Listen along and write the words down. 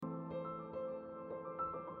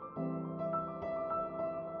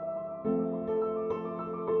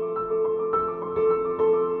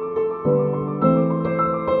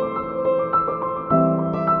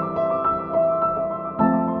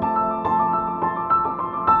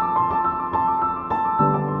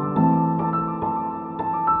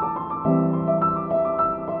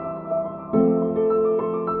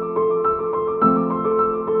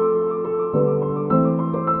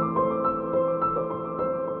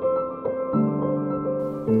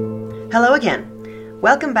Hello again.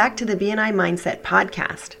 Welcome back to the BNI Mindset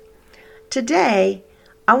Podcast. Today,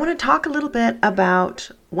 I want to talk a little bit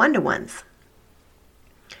about one-to-ones.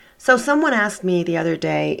 So someone asked me the other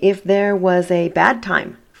day if there was a bad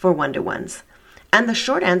time for one-to-ones. And the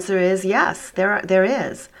short answer is yes, there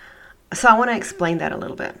is. So I want to explain that a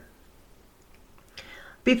little bit.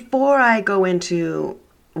 Before I go into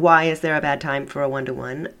why is there a bad time for a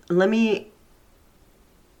one-to-one, let me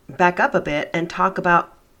back up a bit and talk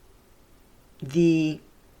about the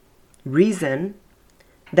reason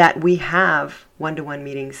that we have one-to-one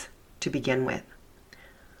meetings to begin with.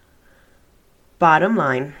 Bottom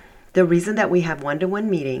line, the reason that we have one-to-one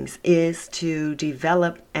meetings is to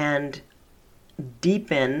develop and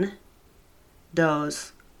deepen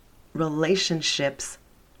those relationships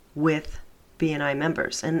with BNI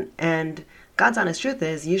members. And God's honest truth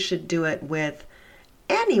is you should do it with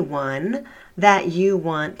anyone that you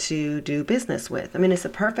want to do business with. I mean, it's a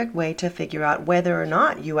perfect way to figure out whether or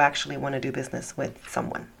not you actually want to do business with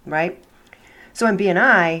someone, right? So in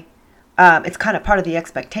BNI, it's kind of part of the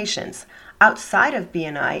expectations. Outside of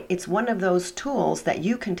BNI, it's one of those tools that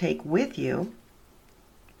you can take with you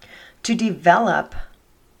to develop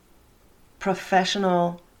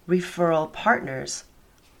professional referral partners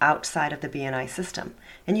outside of the BNI system.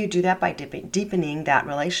 And you do that by deepening that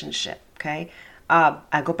relationship, okay?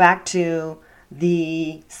 I go back to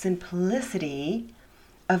the simplicity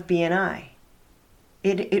of BNI.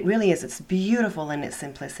 It really is. It's beautiful in its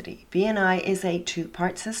simplicity. BNI is a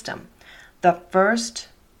two-part system. The first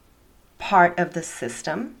part of the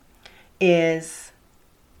system is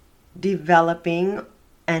developing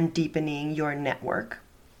and deepening your network,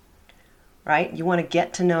 right? You want to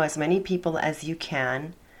get to know as many people as you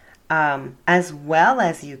can, as well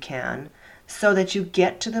as you can, so that you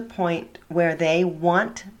get to the point where they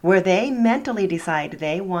mentally decide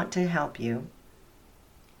they want to help you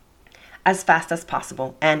as fast as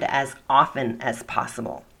possible and as often as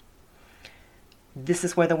possible. This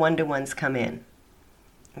is where the one-to-ones come in,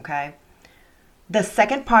 okay? The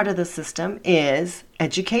second part of the system is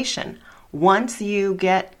education. Once you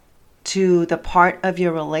get to the part of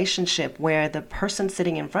your relationship where the person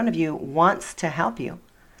sitting in front of you wants to help you,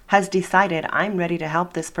 has decided, I'm ready to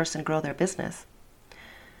help this person grow their business,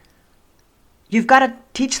 you've got to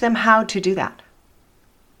teach them how to do that.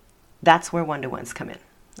 That's where one-to-ones come in.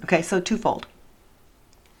 Okay, so twofold.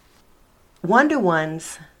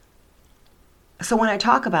 One-to-ones, so when I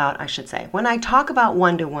talk about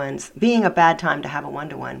one-to-ones being a bad time to have a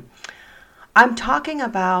one-to-one, I'm talking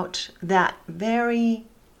about that very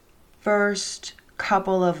first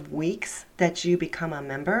couple of weeks that you become a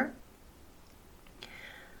member.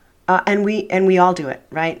 And we all do it,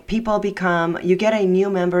 right? You get a new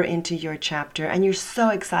member into your chapter and you're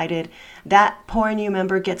so excited. That poor new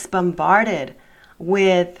member gets bombarded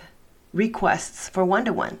with requests for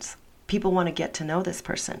one-to-ones. People want to get to know this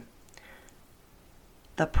person.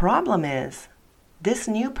 The problem is this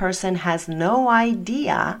new person has no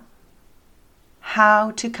idea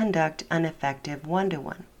how to conduct an effective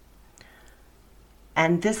one-to-one.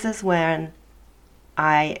 And this is when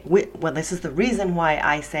this is the reason why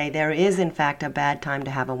I say there is in fact a bad time to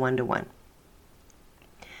have a one-to-one.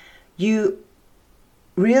 You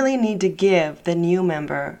really need to give the new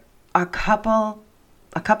member a couple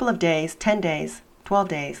of days, 10 days, 12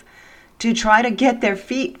 days, to try to get their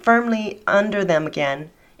feet firmly under them again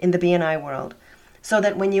in the BNI world, so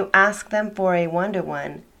that when you ask them for a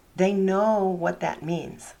one-to-one, they know what that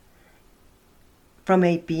means from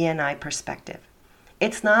a BNI perspective.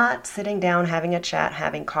 It's not sitting down, having a chat,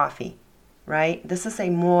 having coffee, right? This is a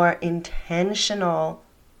more intentional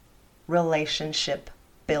relationship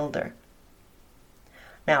builder.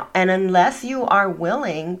 Now, and unless you are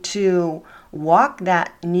willing to walk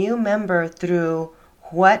that new member through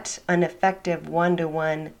what an effective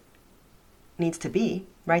one-to-one needs to be,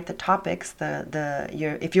 right? The topics,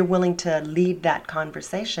 if you're willing to lead that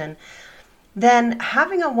conversation, then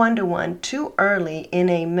having a one-to-one too early in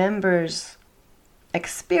a member's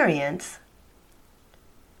experience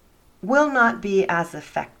will not be as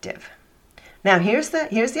effective. Now, here's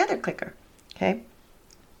the other clicker, okay?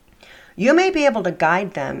 You may be able to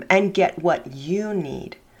guide them and get what you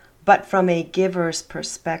need, but from a giver's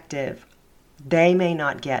perspective, they may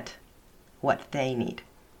not get what they need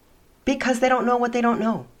because they don't know what they don't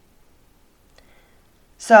know.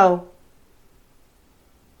 So,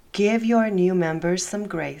 give your new members some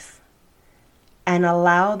grace and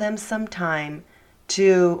allow them some time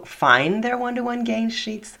to find their one-to-one gain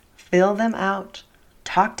sheets, fill them out,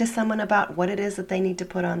 talk to someone about what it is that they need to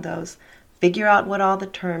put on those, figure out what all the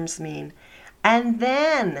terms mean, and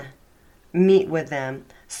then meet with them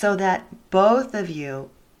so that both of you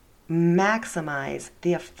maximize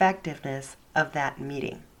the effectiveness of that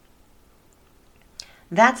meeting.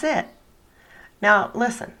 That's it. Now,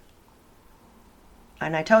 listen.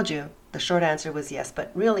 And I told you the short answer was yes,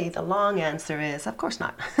 but really the long answer is, of course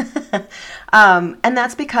not. And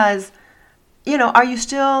that's because, are you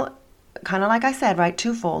still, kind of like I said, right,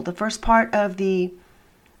 twofold. The first part of the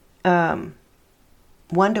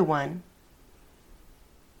one-to-one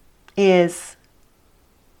is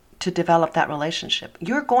to develop that relationship.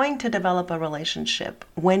 You're going to develop a relationship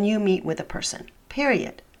when you meet with a person,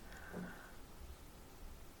 period.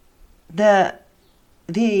 The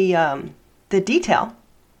detail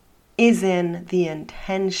is in the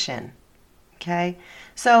intention, okay?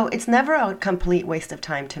 So it's never a complete waste of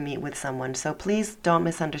time to meet with someone, so please don't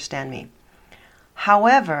misunderstand me.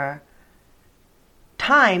 However,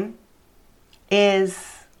 time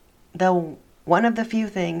is one of the few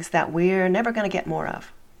things that we're never going to get more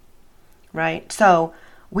of, right? So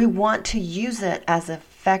we want to use it as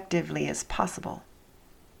effectively as possible.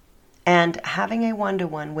 And having a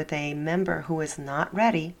one-to-one with a member who is not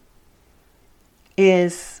ready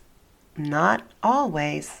is not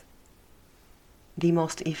always the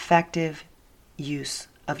most effective use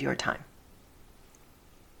of your time.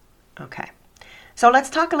 Okay. So let's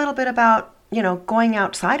talk a little bit about, going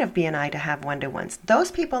outside of BNI to have one-to-ones.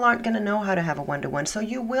 Those people aren't going to know how to have a one-to-one, so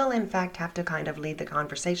you will, in fact, have to kind of lead the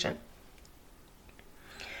conversation.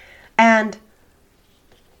 And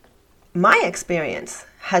my experience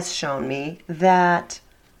has shown me that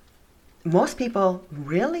most people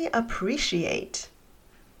really appreciate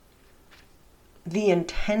the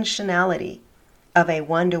intentionality of a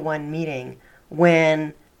one-to-one meeting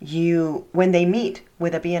when they meet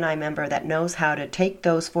with a BNI member that knows how to take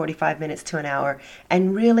those 45 minutes to an hour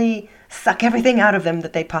and really suck everything out of them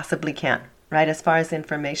that they possibly can, right? As far as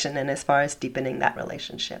information and as far as deepening that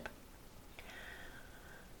relationship.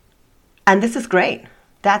 And this is great.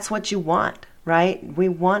 That's what you want, right? We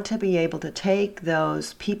want to be able to take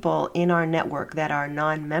those people in our network that are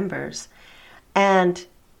non-members and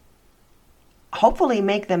hopefully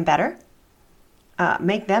make them better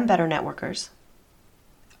networkers.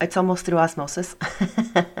 It's almost through osmosis.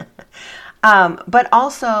 But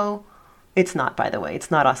also, it's not, by the way, it's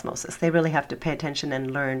not osmosis. They really have to pay attention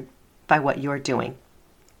and learn by what you're doing.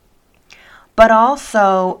 But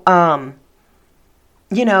also,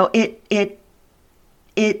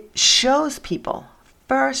 it shows people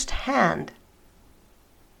firsthand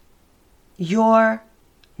your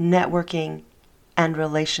networking and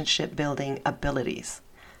relationship building abilities.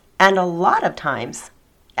 And a lot of times,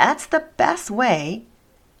 that's the best way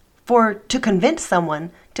to convince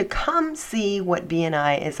someone to come see what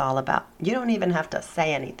BNI is all about. You don't even have to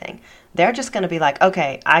say anything. They're just going to be like,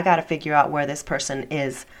 okay, I got to figure out where this person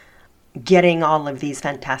is getting all of these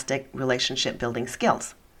fantastic relationship building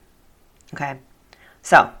skills. Okay,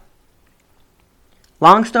 so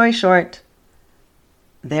long story short,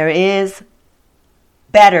 there are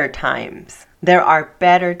better times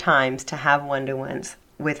to have one-to-ones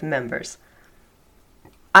with members.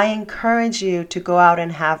 I encourage you to go out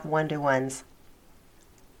and have one-to-ones,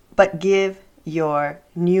 but give your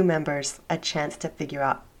new members a chance to figure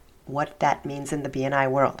out what that means in the BNI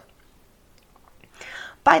world.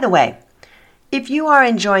 By the way, if you are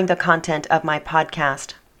enjoying the content of my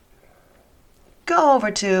podcast, go over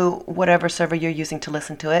to whatever server you're using to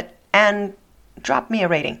listen to it and drop me a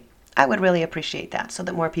rating. I would really appreciate that so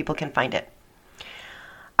that more people can find it.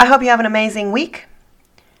 I hope you have an amazing week.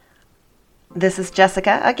 This is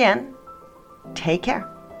Jessica again. Take care.